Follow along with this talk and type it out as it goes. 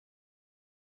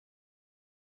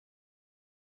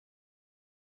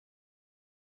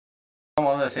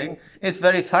some other thing. It's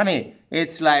very funny.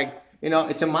 It's like,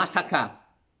 it's a massacre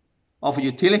of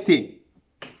utility.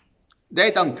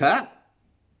 They don't care.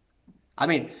 I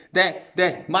mean,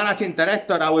 the managing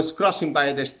director, I was crossing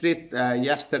by the street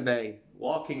yesterday,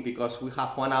 walking because we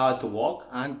have 1 hour to walk,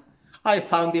 and I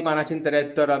found the managing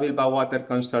director of Bilbao Water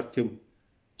Consortium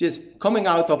just coming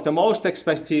out of the most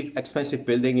expensive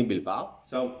building in Bilbao.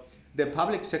 So the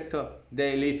public sector,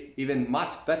 they live even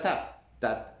much better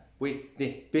than with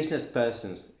the business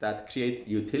persons that create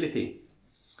utility.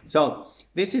 So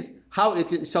this is how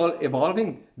it is all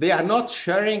evolving. They are not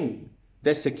sharing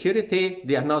the security,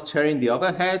 they are not sharing the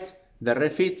overheads, the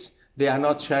refits, they are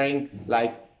not sharing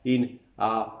like in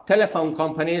telephone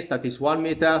companies that is 1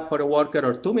 meter for a worker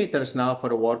or 2 meters now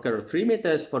for a worker or 3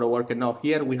 meters for a worker. Now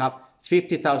here we have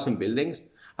 50,000 buildings,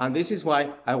 and this is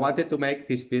why I wanted to make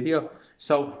this video.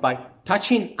 So by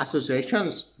touching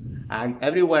associations, and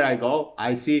everywhere I go,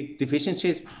 I see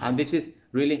deficiencies, and this is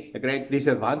really a great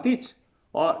disadvantage,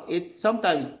 or it's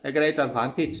sometimes a great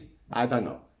advantage. I don't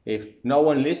know. If no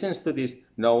one listens to this,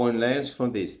 no one learns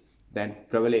from this, then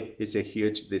probably it's a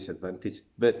huge disadvantage.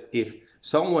 But if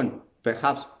someone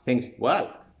perhaps thinks,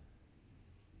 well,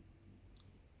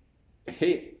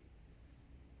 he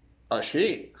or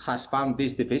she has found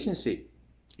this deficiency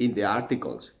in the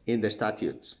articles, in the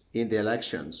statutes, in the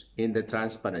elections, in the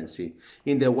transparency,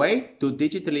 in the way to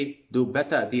digitally do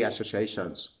better the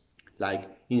associations, like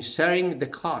in sharing the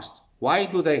cost. Why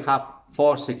do they have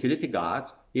 4 security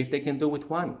guards if they can do with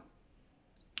 1?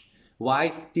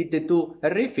 Why did they do a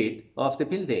refit of the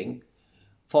building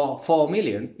for 4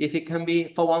 million if it can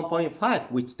be for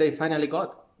 1.5, which they finally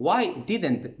got? Why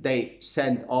didn't they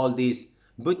send all these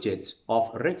budgets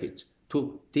of refits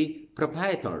to the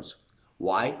proprietors?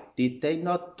 Why did they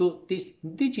not do this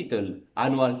digital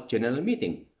annual general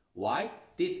meeting? Why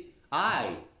did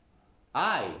I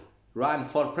run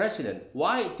for president?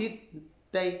 Why did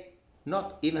they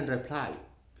not even reply?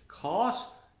 Because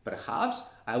perhaps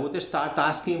I would start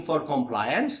asking for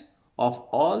compliance of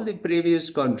all the previous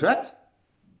contracts,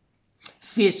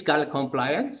 fiscal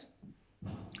compliance,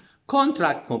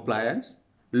 contract compliance,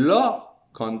 law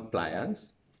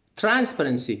compliance,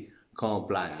 transparency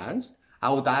compliance.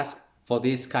 I would ask for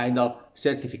this kind of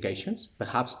certifications.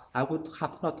 Perhaps I would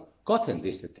have not gotten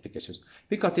these certifications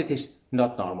because it is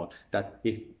not normal that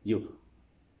if you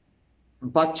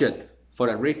budget for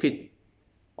a refit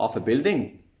of a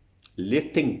building,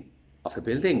 lifting of a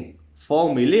building,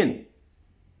 4 million,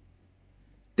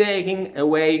 taking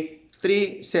away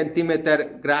 3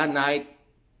 centimeter granite.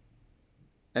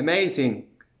 Amazing.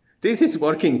 This is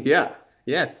working here.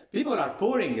 Yes, people are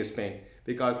poor in Spain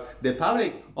because the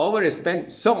public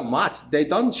overspend so much. They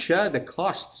don't share the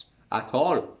costs at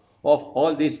all of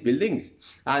all these buildings.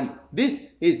 And this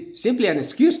is simply an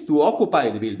excuse to occupy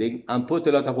the building and put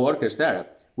a lot of workers there,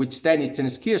 which then it's an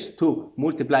excuse to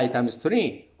multiply times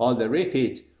 3 all the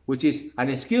refits, which is an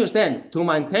excuse then to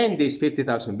maintain these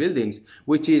 50,000 buildings,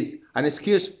 which is an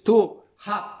excuse to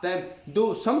have them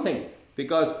do something,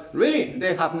 because really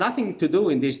they have nothing to do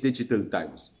in these digital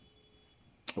times.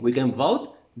 We can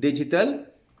vote digital.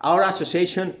 Our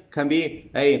association can be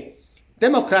a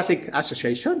democratic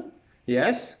association.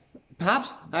 Yes,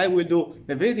 perhaps I will do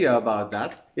a video about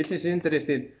that. It is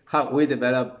interesting how we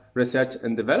develop research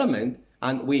and development,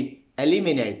 and we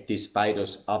eliminate this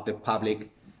virus of the public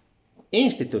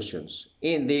institutions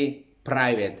in the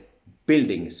private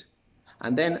buildings.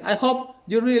 And then I hope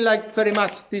you really liked very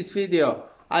much this video.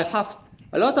 I have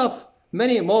a lot of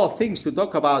many more things to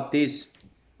talk about this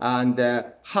and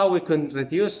how we can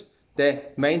reduce the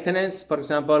maintenance. For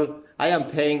example, I am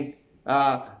paying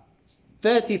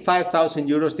 35,000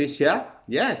 euros this year.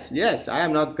 Yes, I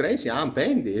am not crazy. I am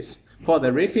paying this for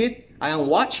the refit. I am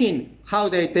watching how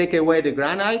they take away the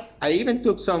granite. I even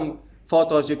took some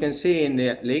photos you can see in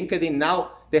LinkedIn.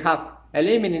 Now they have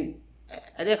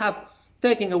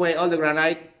taken away all the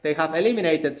granite. They have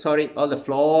eliminated, all the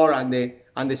floor and the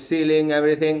ceiling,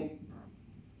 everything.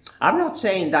 I'm not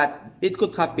saying that it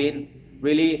could have been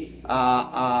really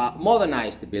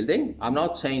modernized the building. I'm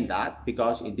not saying that,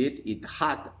 because indeed it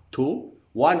had to.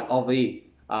 One of the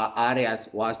areas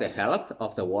was the health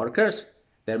of the workers.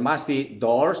 There must be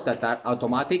doors that are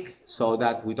automatic so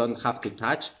that we don't have to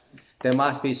touch. There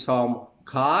must be some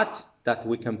cards that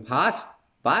we can pass,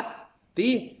 but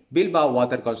the Bilbao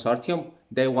Water Consortium,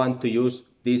 they want to use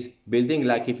this building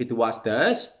like if it was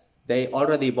theirs. They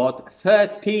already bought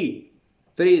 30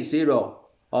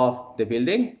 of the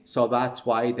building, so that's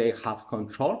why they have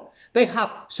control. They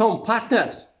have some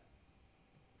partners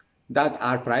that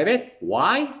are private.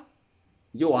 Why?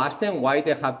 You ask them why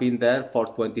they have been there for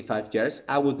 25 years.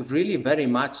 I would really very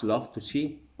much love to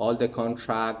see all the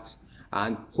contracts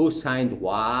and who signed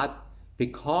what,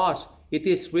 because it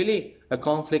is really a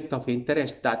conflict of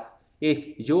interest that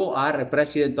if you are a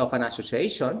president of an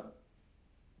association,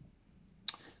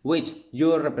 which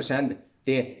you represent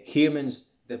the humans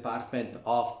department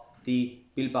of the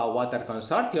Bilbao Water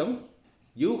Consortium,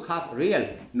 you have real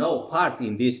no part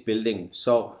in this building.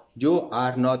 So you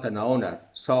are not an owner.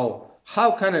 So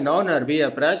how can an owner be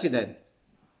a president?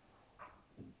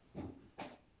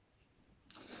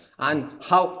 And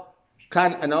how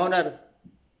can an owner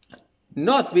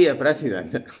not be a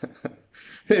president?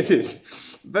 This is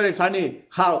very funny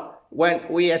how when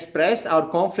we express our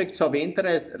conflicts of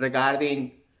interest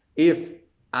regarding if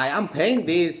I am paying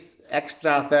this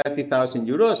extra 30,000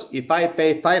 euros, if I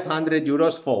pay 500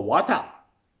 euros for water,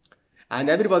 and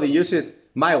everybody uses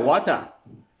my water,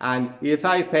 and if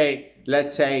I pay,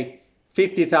 let's say,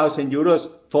 50,000 euros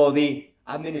for the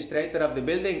administrator of the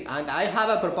building, and I have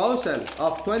a proposal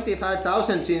of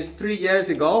 25,000 since 3 years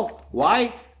ago,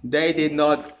 why they did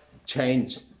not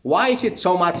change? Why is it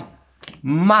so much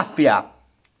mafia?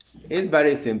 It's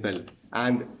very simple.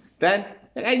 And then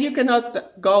you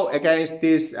cannot go against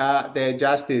this, the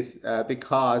justice,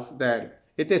 because then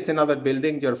it is another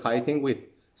building you're fighting with.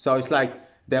 So it's like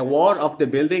the war of the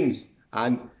buildings.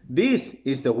 And this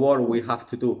is the war we have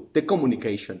to do, the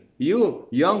communication. You,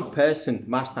 young person,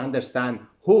 must understand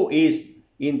who is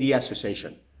in the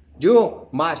association. You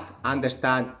must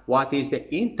understand what is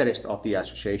the interest of the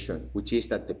association, which is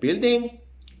that the building,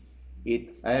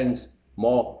 it earns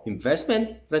more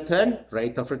investment return,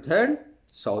 rate of return,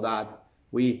 so that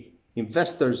we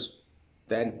investors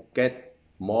then get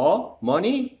more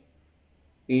money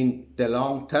in the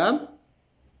long term,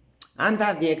 and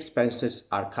that the expenses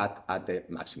are cut at the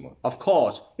maximum. Of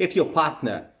course, if your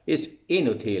partner is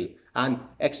inutile and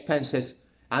expenses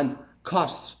and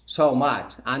costs so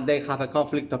much, and they have a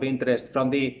conflict of interest from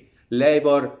the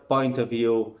labor point of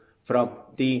view, from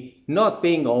the not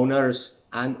being owners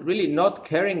and really not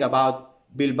caring about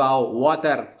Bilbao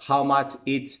Water, how much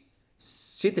its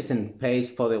citizen pays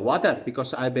for the water,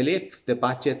 because I believe the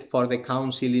budget for the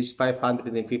council is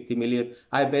 550 million.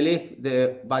 I believe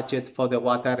the budget for the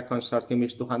water consortium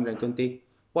is 220.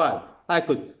 Well, I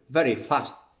could very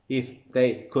fast, if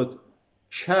they could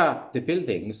share the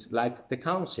buildings like the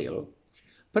council,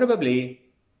 probably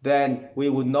then we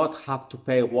would not have to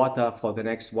pay water for the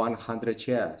next 100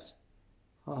 years.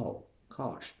 Oh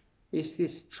gosh, is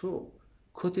this true?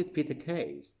 Could it be the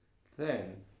case?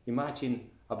 Then imagine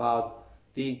about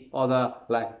the other,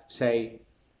 like say,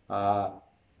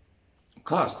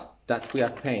 cost that we are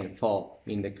paying for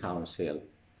in the council.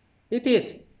 It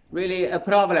is really a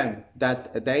problem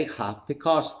that they have,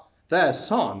 because their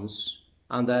sons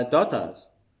and their daughters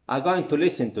are going to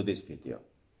listen to this video.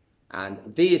 And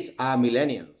these are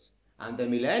millennials. And the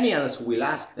millennials will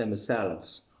ask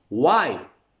themselves, why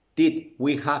did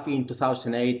we have in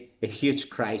 2008 a huge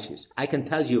crisis? I can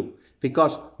tell you,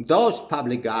 because those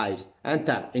public guys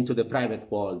enter into the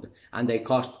private world and they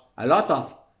cost a lot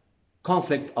of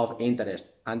conflict of interest,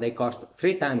 and they cost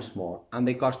 3 times more, and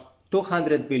they cost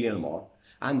 200 billion more.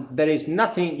 And there is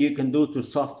nothing you can do to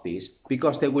solve this,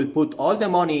 because they will put all the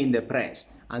money in the press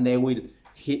and they will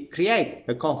create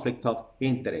a conflict of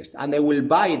interest, and they will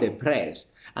buy the press,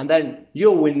 and then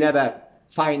you will never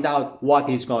find out what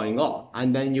is going on,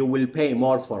 and then you will pay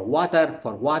more for water,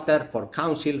 for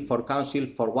council,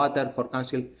 for water, for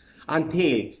council,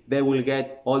 until they will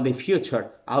get all the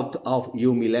future out of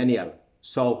you millennial.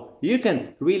 So you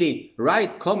can really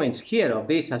write comments here of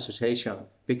this association,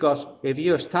 because if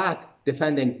you start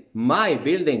defending my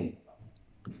building,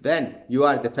 then you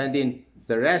are defending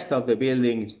the rest of the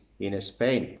buildings in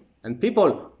Spain. And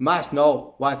people must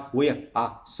know what we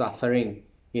are suffering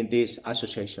in these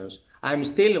associations. I'm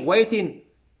still waiting.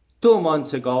 2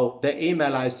 months ago, the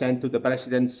email I sent to the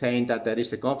president saying that there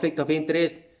is a conflict of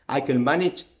interest. I can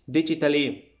manage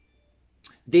digitally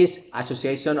this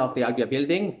association of the Albia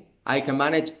building. I can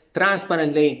manage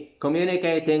transparently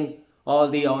communicating all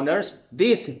the owners.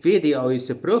 This video is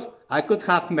a proof. I could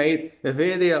have made a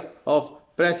video of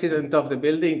president of the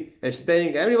building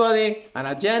explaining everybody an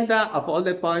agenda of all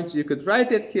the points. You could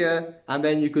write it here, and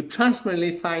then you could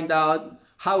transparently find out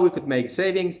how we could make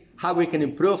savings, how we can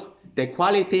improve the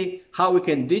quality, how we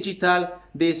can digital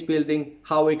this building,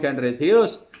 how we can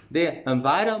reduce the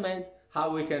environment, how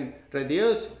we can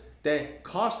reduce the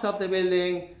cost of the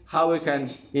building, how we can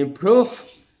improve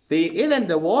even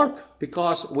the work,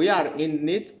 because we are in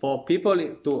need for people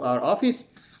to our office.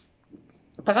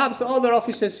 Perhaps other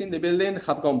offices in the building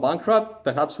have gone bankrupt.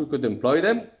 Perhaps we could employ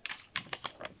them.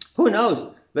 Who knows?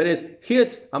 There is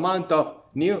huge amount of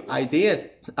new ideas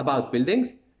about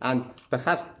buildings, and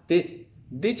perhaps this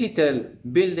digital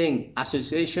building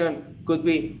association could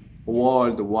be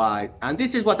worldwide. And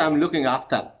this is what I'm looking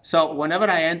after. So whenever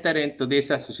I enter into these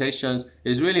associations,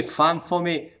 it's really fun for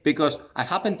me because I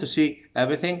happen to see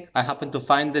everything. I happen to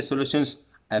find the solutions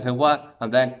everywhere.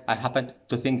 And then I happen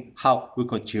to think how we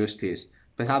could use this.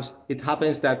 Perhaps it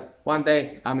happens that one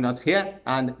day I'm not here,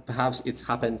 and perhaps it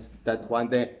happens that one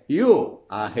day you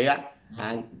are here,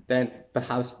 and then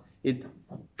perhaps it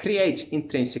creates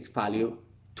intrinsic value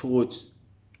towards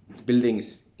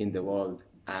buildings in the world,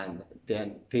 and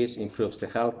then this improves the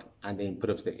health and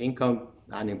improves the income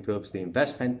and improves the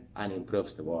investment and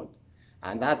improves the world.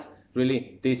 And that's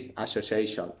really this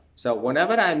association. So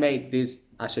whenever I make these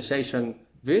association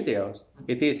videos,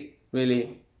 it is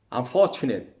really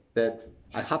unfortunate that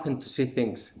I happen to see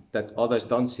things that others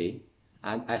don't see.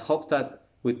 And I hope that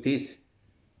with these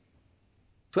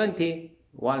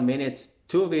 21 minutes,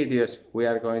 2 videos we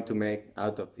are going to make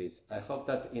out of this, I hope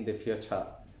that in the future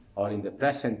or in the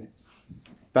present,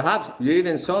 perhaps you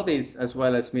even saw this as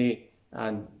well as me,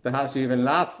 and perhaps you even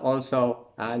laugh also,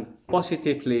 and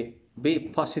positively be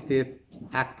positive,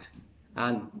 act,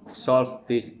 and solve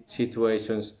these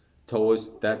situations towards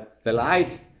that the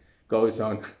light goes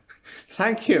on.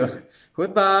 Thank you.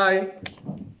 Goodbye.